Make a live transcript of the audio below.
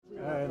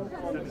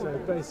So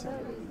basically,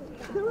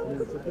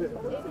 it's a bit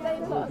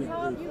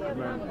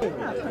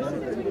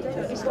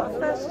It's got a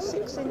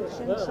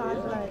 36-inch inside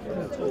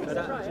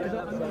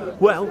blade.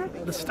 Well,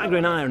 the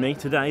staggering irony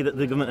today that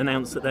the government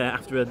announced that they're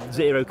after a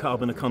zero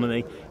carbon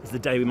economy is the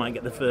day we might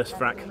get the first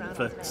frack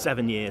for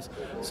 7 years.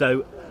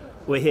 So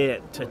we're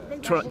here to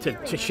try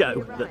to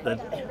show that the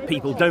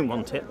people don't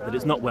want it, that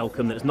it's not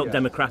welcome, that it's not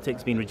democratic,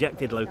 it's been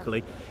rejected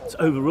locally, it's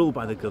overruled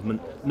by the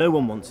government, no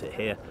one wants it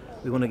here.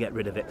 We want to get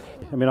rid of it.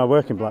 I mean, I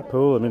work in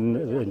Blackpool. I mean,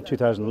 in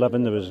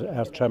 2011 there was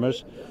earth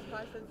tremors.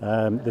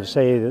 They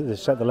say that they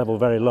set the level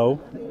very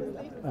low,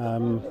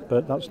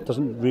 but that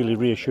doesn't really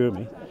reassure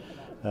me.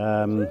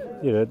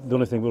 The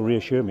only thing that will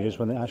reassure me is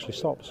when it actually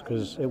stops,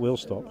 because it will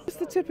stop. It's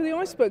the tip of the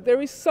iceberg.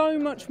 There is so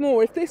much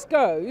more. If this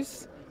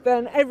goes,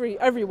 then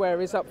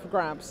everywhere is up for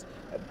grabs.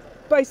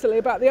 Basically,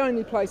 about the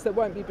only place that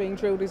won't be being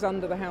drilled is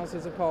under the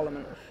Houses of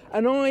Parliament.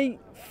 And I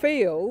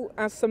feel,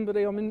 as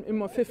somebody, I'm in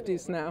my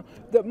 50s now,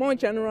 that my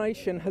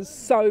generation has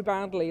so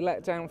badly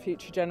let down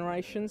future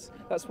generations.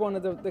 That's one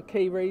of the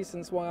key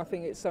reasons why I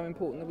think it's so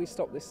important that we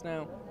stop this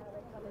now.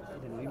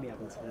 You know, we may have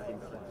to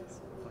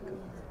influence, like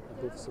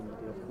above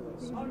somebody, of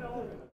course.